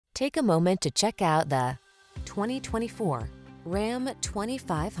Take a moment to check out the 2024 Ram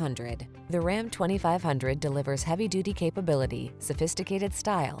 2500. The Ram 2500 delivers heavy-duty capability, sophisticated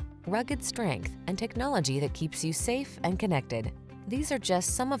style, rugged strength, and technology that keeps you safe and connected. These are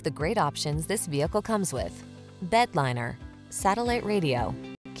just some of the great options this vehicle comes with: bed liner, satellite radio,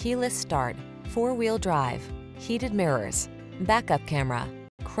 keyless start, four-wheel drive, heated mirrors, backup camera,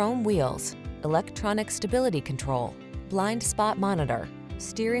 chrome wheels, electronic stability control, blind spot monitor,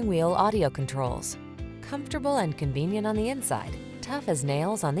 steering wheel audio controls. Comfortable and convenient on the inside, tough as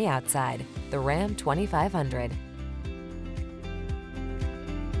nails on the outside. The Ram 2500.